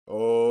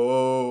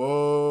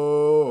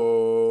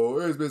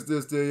It's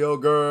Mr. Still Your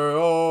Girl.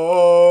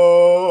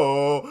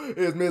 Oh,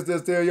 it's Mr.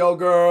 Still Your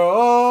Girl.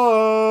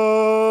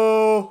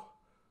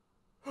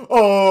 Oh,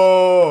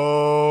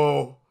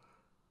 oh,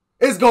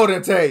 it's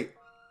Golden Tate.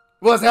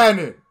 What's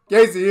happening?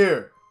 Casey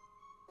here.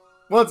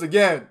 Once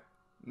again,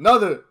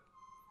 another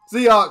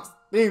Seahawks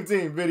theme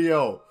team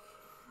video.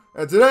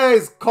 And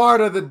today's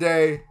card of the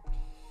day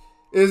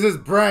is this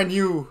brand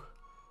new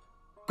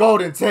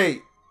Golden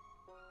Tate.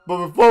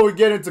 But before we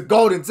get into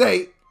Golden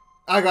Tate,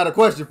 I got a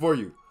question for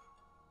you.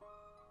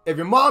 If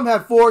your mom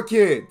had 4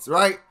 kids,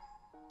 right?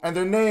 And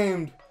they're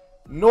named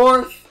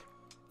North,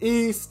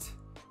 East,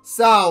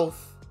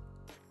 South.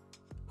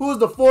 Who's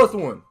the 4th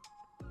one?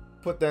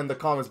 Put that in the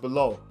comments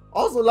below.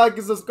 Also like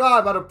and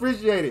subscribe, I'd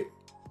appreciate it.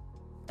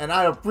 And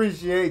I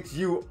appreciate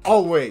you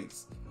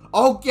always.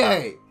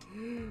 Okay,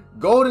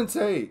 Golden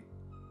Tate.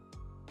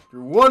 If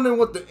you're wondering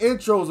what the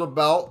intro's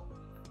about,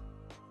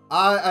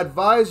 I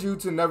advise you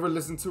to never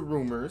listen to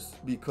rumors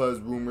because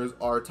rumors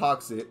are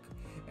toxic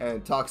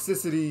and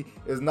toxicity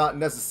is not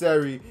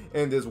necessary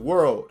in this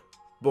world.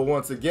 But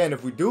once again,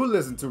 if we do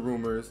listen to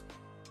rumors,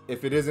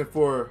 if it isn't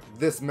for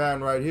this man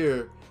right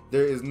here,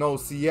 there is no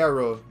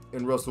Sierra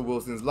in Russell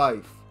Wilson's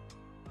life.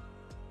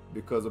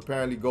 Because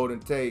apparently Golden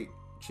Tate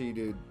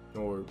cheated,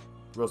 or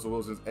Russell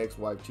Wilson's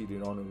ex-wife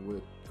cheated on him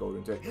with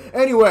Golden Tate.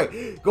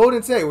 Anyway,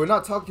 Golden Tate, we're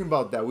not talking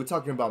about that. We're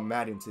talking about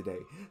Madden today.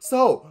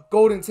 So,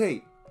 Golden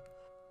Tate.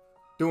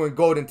 Doing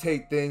Golden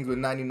Tate things with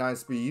 99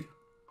 speed.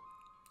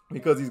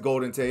 Because he's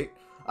Golden Tate.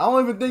 I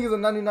don't even think he's a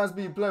 99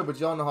 speed player, but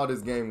y'all know how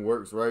this game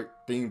works, right?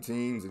 Theme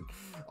teams and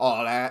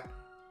all that.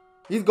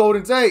 He's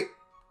Golden Tate.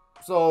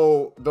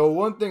 So, the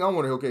one thing I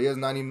want to, okay, he has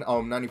 95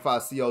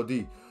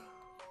 CLD.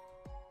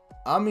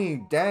 I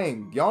mean,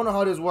 dang, y'all know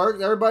how this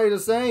works. Everybody the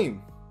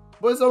same.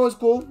 But it's always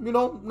cool, you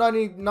know,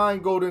 99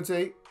 Golden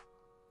Tate.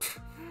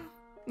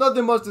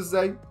 Nothing much to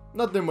say.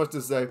 Nothing much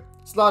to say.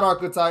 Slot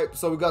archetype.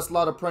 So we got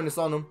Slot Apprentice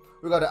on him.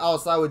 We got the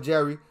outside with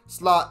Jerry.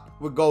 Slot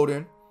with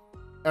Golden.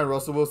 And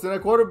Russell Wilson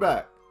at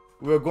quarterback.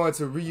 We're going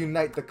to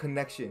reunite the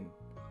connection.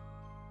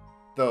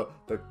 The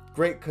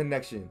great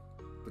connection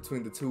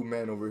between the two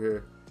men over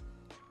here.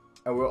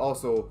 And we're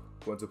also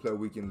going to play a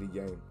weekend league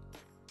game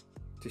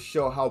to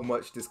show how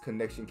much this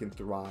connection can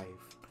thrive.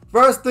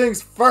 First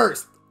things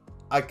first,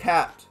 I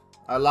capped.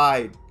 I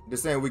lied.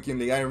 This ain't weekend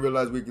league. I didn't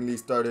realize weekend league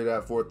started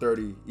at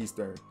 4:30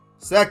 Eastern.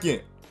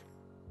 Second,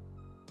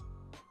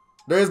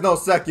 there is no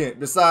second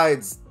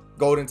besides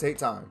Golden Tate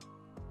time.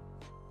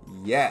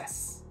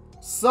 Yes.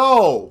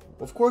 So,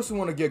 of course we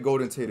want to get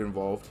Golden Tate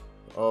involved.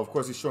 Of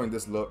course he's showing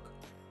this look.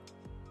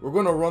 We're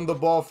going to run the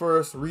ball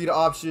first. Read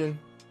option.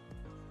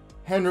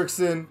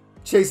 Hendrickson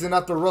chasing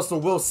after Russell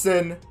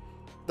Wilson.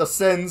 The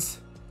Sens.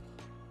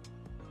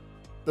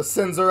 The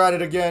Sens are at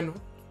it again.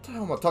 What the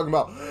hell am I talking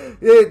about?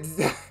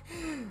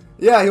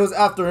 Yeah, he was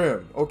after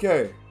him.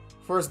 Okay.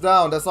 First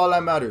down. That's all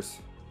that matters.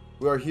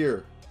 We are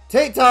here.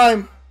 Tate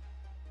time.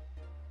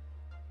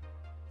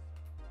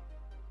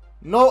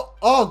 No.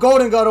 Oh,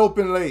 Golden got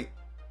open late.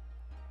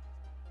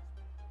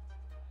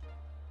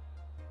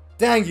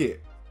 Dang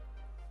it.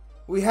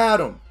 We had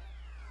him.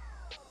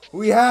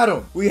 We had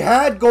him. We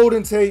had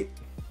Golden Tate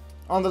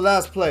on the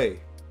last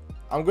play.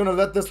 I'm going to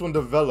let this one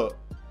develop.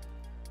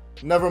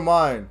 Never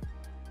mind.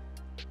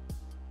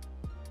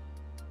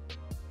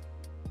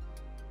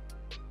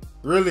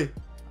 Really?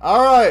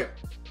 Alright.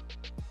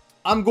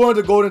 I'm going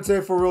to Golden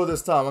Tate for real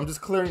this time. I'm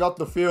just clearing out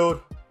the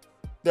field.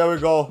 There we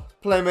go.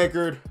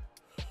 Playmaker.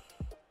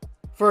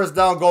 First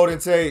down, Golden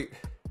Tate.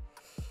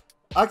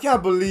 I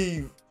can't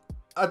believe.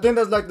 I think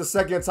that's like the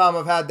second time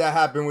I've had that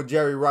happen with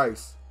Jerry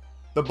Rice.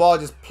 The ball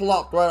just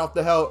plopped right off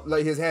the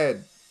like his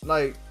head.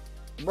 Like,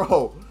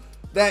 bro,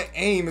 that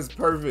aim is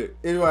perfect.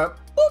 It went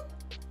boop,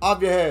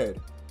 off your head.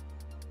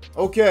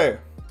 Okay.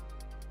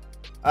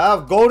 I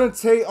have Golden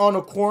Tate on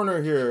the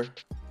corner here.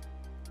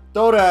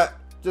 Throw that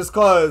just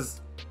cause.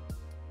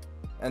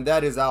 And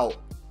that is out.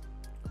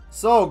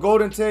 So,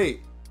 Golden Tate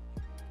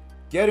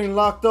getting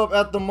locked up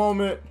at the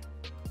moment.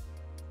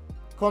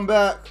 Come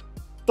back.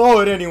 Throw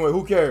it anyway.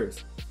 Who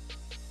cares?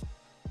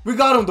 We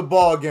got him the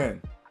ball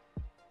again.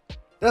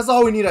 That's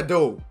all we need to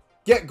do.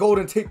 Get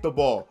Golden Tate the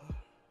ball.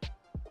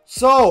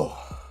 So,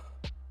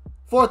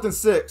 4th and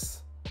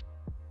 6.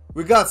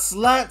 We got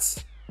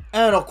slants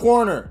and a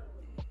corner.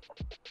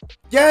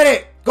 Get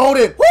it,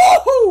 Golden.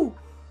 Woohoo!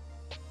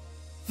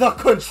 The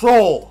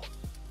control,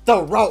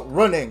 the route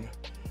running,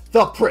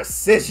 the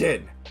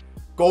precision.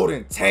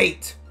 Golden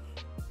Tate.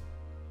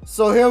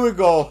 So here we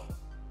go.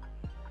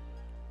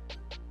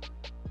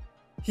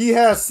 He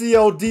has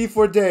CLD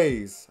for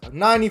days.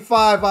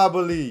 95, I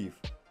believe.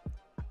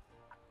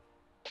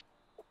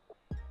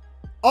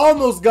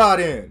 Almost got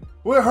in.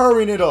 We're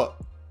hurrying it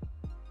up.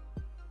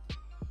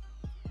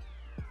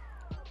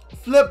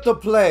 Flip the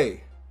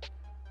play.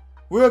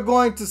 We're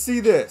going to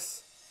see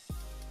this.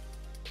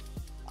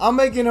 I'm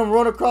making him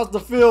run across the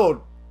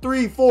field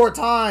 3-4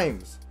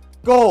 times.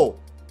 Go.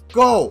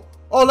 Go.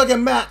 Oh, look at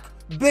Mac.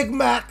 Big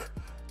Mac.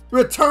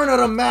 Return of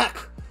the Mac.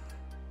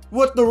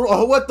 What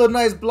the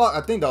nice block.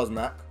 I think that was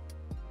Mac.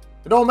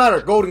 It don't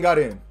matter. Golden got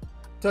in.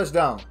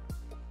 Touchdown.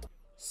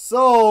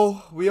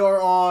 So we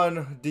are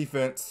on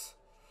defense.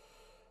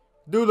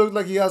 Dude looks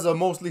like he has a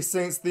mostly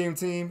Saints themed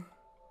team.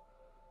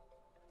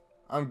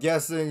 I'm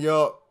guessing,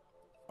 yup.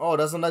 Oh,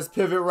 that's a nice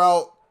pivot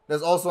route.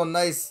 That's also a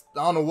nice,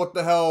 I don't know what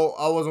the hell.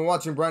 I wasn't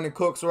watching Brandon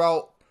Cook's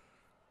route.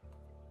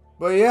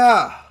 But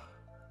yeah.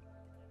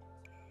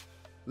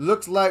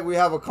 Looks like we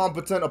have a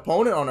competent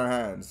opponent on our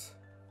hands.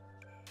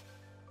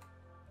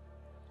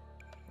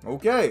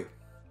 Okay.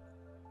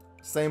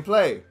 Same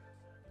play.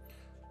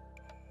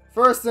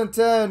 1st and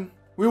 10.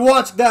 We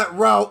watched that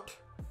route.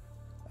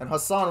 And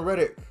Hassan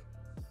Reddick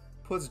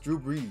puts Drew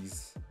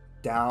Brees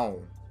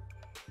down.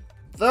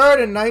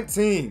 3rd and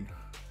 19.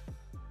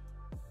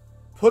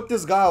 Put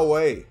this guy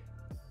away.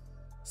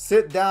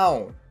 Sit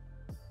down.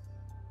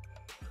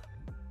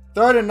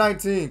 3rd and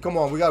 19. Come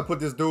on, we got to put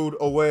this dude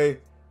away.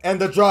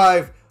 And the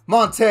drive.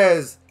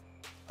 Montez.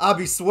 I'll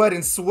be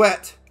sweating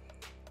sweat.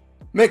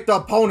 Make the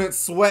opponent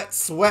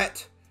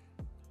sweat.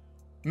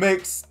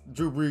 Makes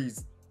Drew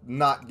Brees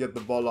not get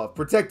the ball off.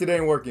 Protected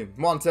ain't working.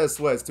 Montez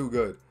sweats too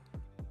good.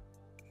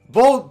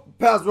 Both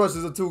pass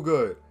rushes are too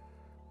good.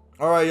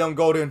 All right, young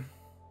Golden.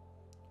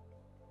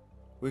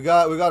 We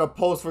got a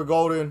post for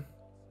Golden.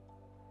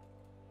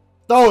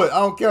 Throw it. I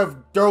don't care if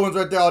Derwin's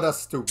right there. Oh, that's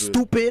stupid.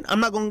 Stupid. I'm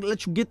not gonna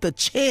let you get the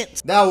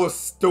chance. That was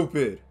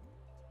stupid.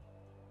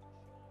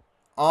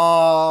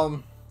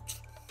 What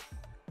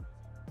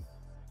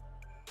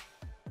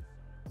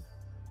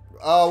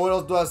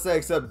else do I say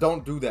except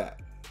don't do that?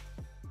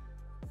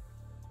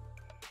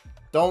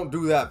 Don't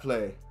do that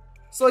play.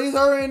 So he's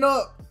hurrying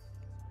up.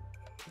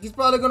 He's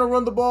probably gonna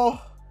run the ball.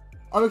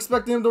 I'm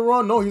expecting him to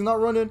run. No, he's not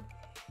running.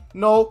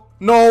 No.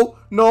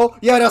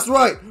 Yeah, that's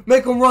right.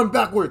 Make him run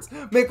backwards.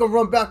 Make him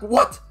run back.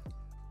 What?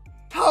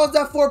 How is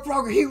that for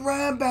progress? He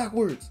ran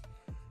backwards.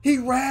 He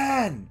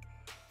ran.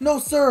 No,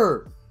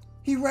 sir.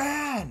 He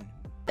ran.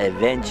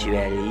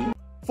 Eventually.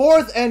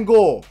 4th and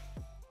goal.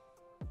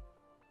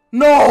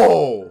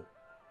 No.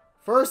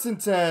 1st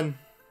and 10.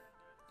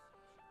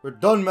 We're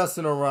done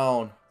messing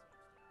around.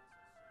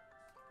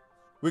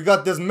 We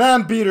got this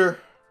man beater.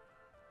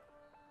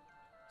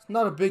 It's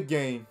not a big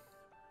game,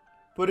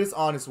 but it's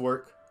honest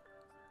work.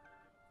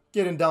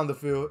 Getting down the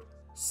field.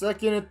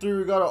 2nd and 3.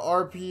 We got an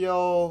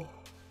RPO.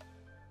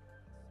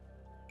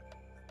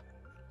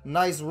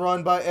 Nice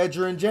run by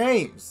Edgerrin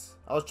James.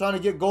 I was trying to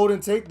get Golden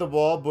Tate the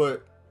ball,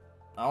 but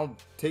I'll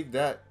take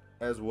that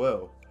as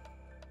well.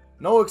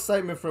 No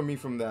excitement from me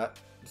from that.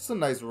 Just a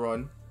nice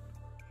run.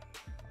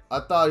 I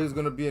thought he was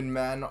going to be in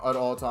man at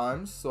all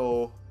times,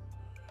 so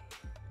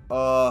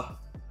I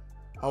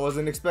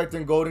wasn't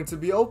expecting Golden to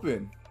be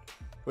open.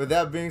 With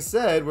that being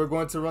said, we're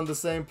going to run the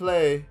same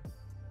play.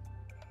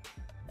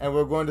 And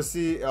we're going to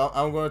see,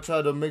 I'm going to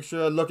try to make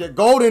sure I look at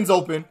Golden's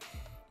open.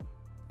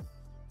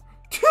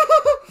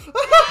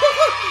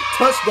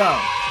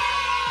 Touchdown.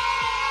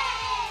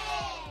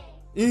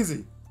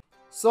 Easy.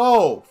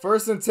 So,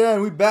 1st and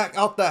 10, we back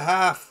out the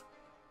half.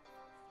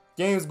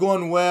 Game's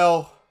going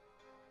well.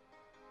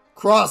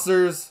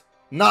 Crossers,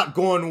 not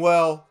going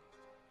well.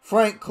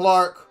 Frank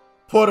Clark,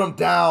 put him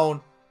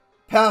down.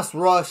 Pass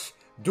rush,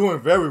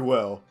 doing very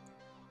well.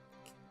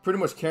 Pretty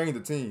much carrying the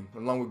team,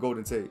 along with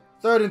Golden Tate.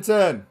 3rd and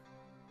 10.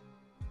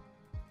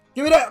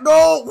 Give me that.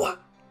 No! What?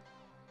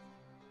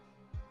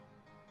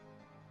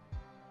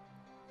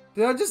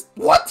 Did I just...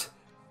 What?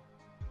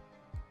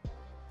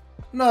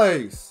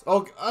 Nice.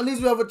 Okay, at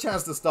least we have a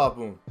chance to stop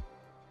him.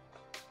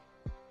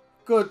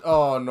 Good.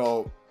 Oh,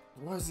 no.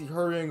 Why is he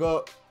hurrying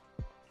up?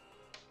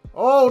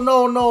 Oh,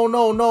 no.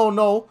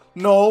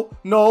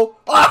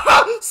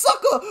 Ah,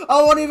 sucker!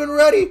 I wasn't even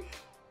ready.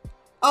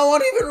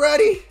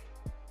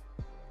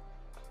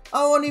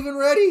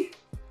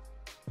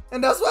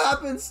 And that's what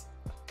happens.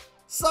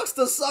 Sucks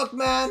to suck,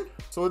 man.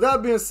 So with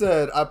that being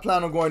said, I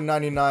plan on going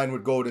 99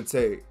 with Golden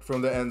Tate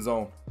from the end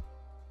zone.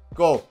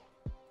 Go.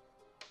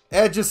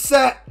 Edge is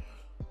set.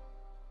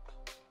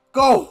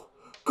 Go.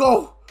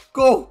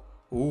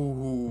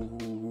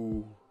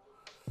 Ooh.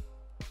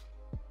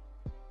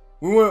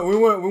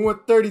 We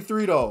went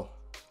 33 though.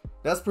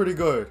 That's pretty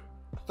good.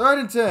 3rd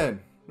and 10.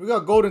 We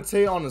got Golden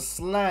Tate on the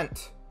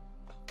slant.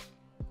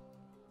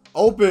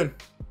 Open.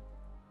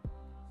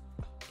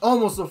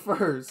 Almost a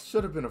first.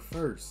 Should have been a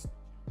first.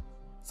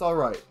 It's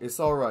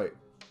alright.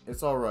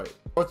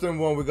 4th and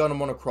 1. We got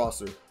him on a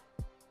crosser.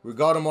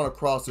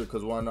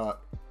 Because why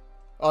not?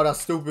 Oh, that's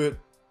stupid.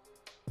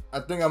 I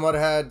think I might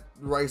have had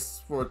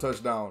Rice for a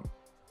touchdown.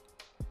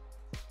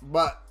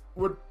 But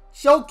we're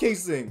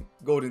showcasing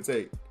Golden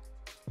Tate.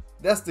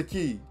 That's the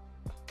key.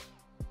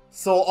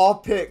 So all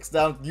picks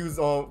that I'm used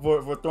on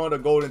for throwing a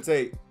Golden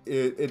Tate,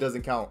 it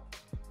doesn't count.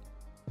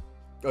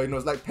 You know,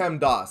 it's like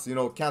PEMDAS, you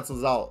know,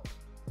 cancels out.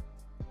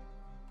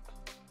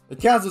 It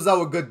cancels out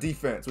with good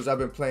defense, which I've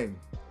been playing.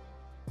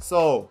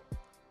 So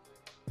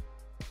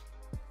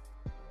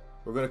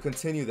we're gonna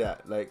continue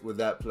that, like with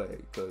that play,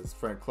 because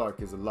Frank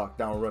Clark is a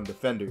lockdown run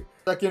defender.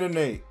 2nd and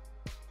 8.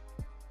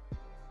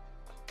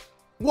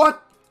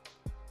 What?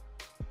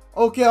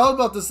 Okay, I was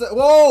about to say,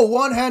 whoa,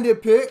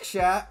 one-handed pick,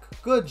 Shaq.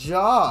 Good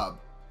job.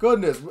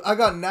 Goodness, I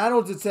got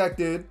nano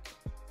detected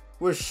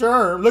with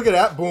Sherm. Look at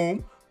that,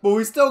 boom, But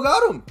we still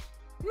got him.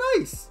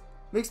 Nice.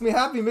 Makes me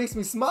happy, makes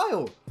me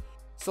smile.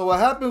 So what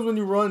happens when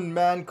you run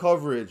man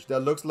coverage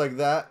that looks like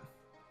that?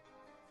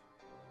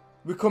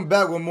 We come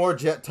back with more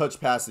jet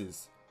touch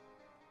passes.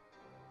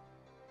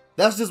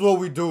 That's just what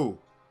we do.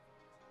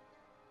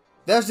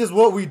 That's just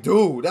what we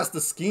do. That's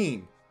the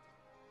scheme.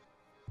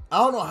 I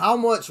don't know how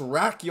much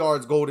rack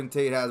yards Golden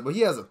Tate has, but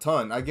he has a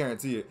ton. I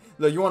guarantee it.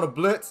 Look, you want to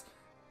blitz?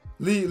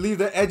 Leave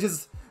the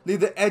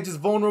edges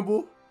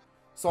vulnerable.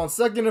 So on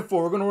 2nd and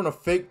 4, we're gonna run a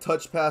fake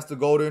touch pass to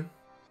Golden.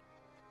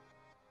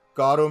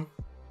 Got him.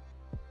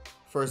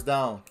 First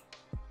down.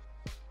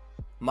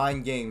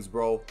 Mind games,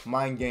 bro.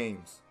 Mind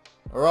games.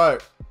 All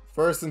right.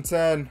 1st and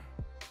 10.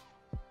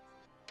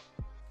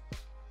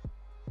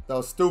 That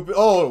was stupid.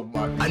 Oh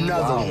my God.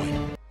 Another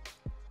one.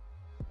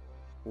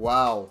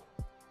 Wow.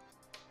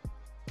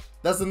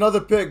 That's another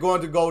pick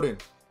going to Golden.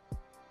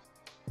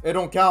 It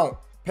don't count.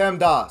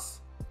 PEMDAS.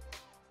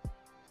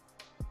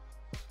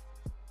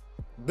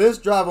 This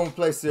drive I'm gonna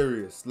play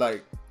serious.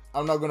 Like,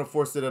 I'm not gonna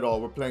force it at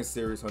all. We're playing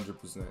serious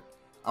 100%.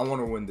 I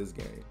want to win this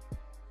game.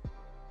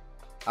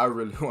 I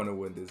really want to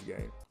win this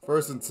game.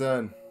 1st and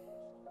 10.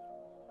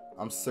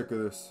 I'm sick of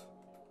this.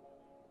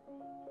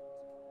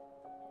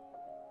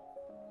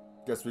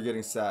 Guess we're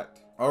getting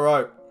sacked. All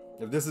right.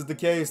 If this is the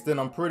case, then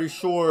I'm pretty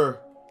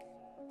sure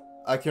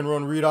I can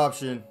run read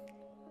option.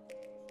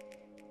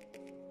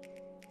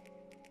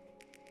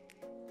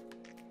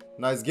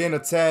 Nice gain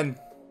of 10.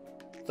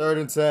 3rd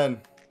and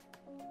 10.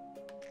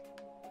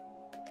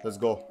 Let's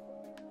go.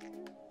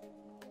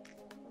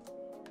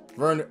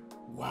 Vernon.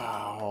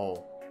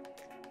 Wow.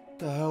 What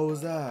the hell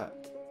was that?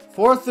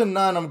 4th and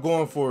 9, I'm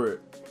going for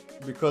it.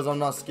 Because I'm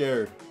not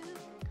scared.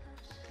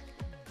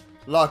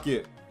 Lock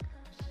it.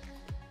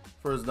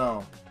 First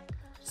down.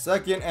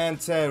 2nd and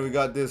 10. We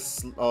got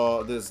this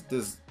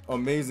this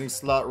amazing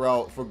slot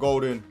route for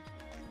Golden.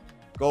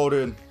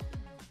 Golden.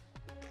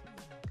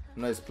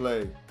 Nice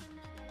play.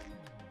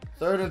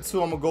 3rd and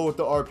 2. I'm gonna go with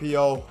the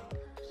RPO.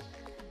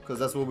 Because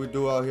that's what we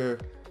do out here.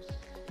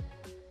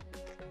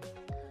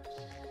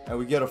 And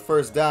we get a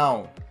first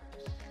down.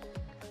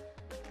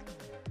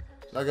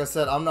 Like I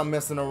said, I'm not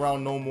messing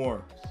around no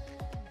more.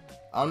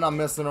 I'm not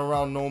messing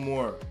around no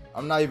more.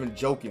 I'm not even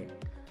joking.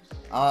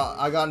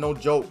 I got no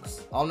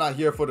jokes. I'm not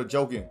here for the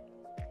joking.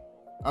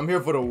 I'm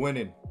here for the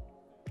winning.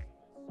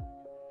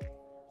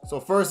 So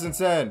 1st and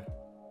 10.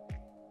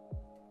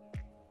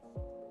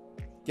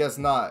 Guess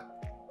not.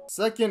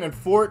 2nd and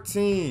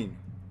 14.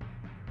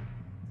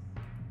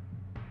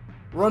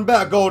 Run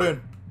back,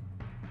 Golden.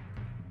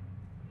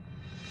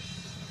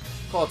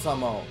 Call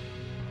timeout.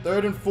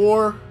 3rd and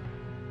 4.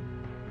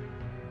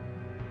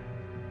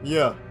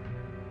 Yeah.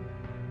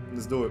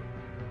 Let's do it.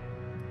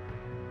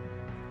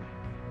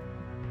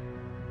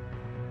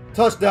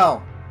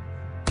 Touchdown.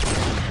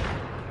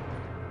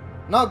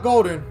 Not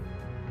Golden,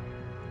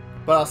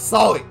 but I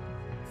saw it.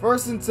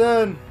 1st and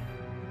 10.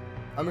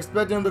 I'm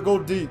expecting him to go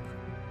deep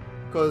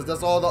because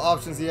that's all the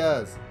options he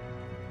has.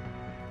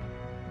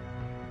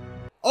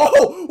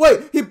 Oh,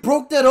 wait. He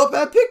broke that up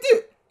and picked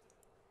it.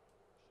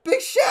 Big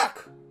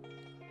Shaq.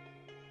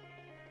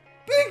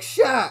 Big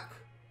Shaq.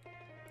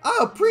 I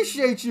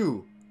appreciate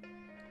you.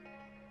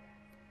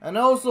 And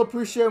I also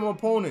appreciate my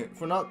opponent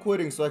for not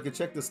quitting so I can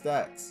check the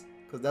stats.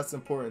 Because that's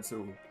important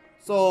too.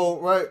 So,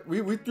 right,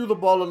 we threw the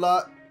ball a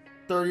lot.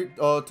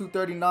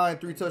 239,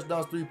 3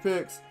 touchdowns, 3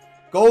 picks.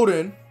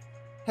 Golden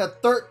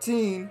had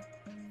 13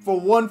 for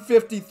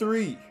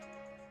 153.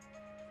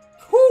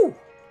 Whew.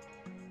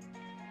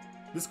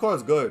 This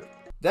card's good.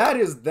 That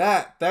is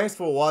that. Thanks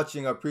for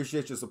watching. I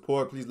appreciate your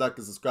support. Please like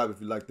and subscribe if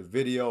you liked the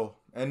video.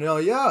 And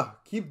yeah,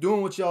 keep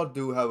doing what y'all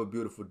do. Have a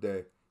beautiful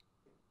day.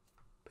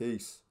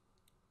 Peace.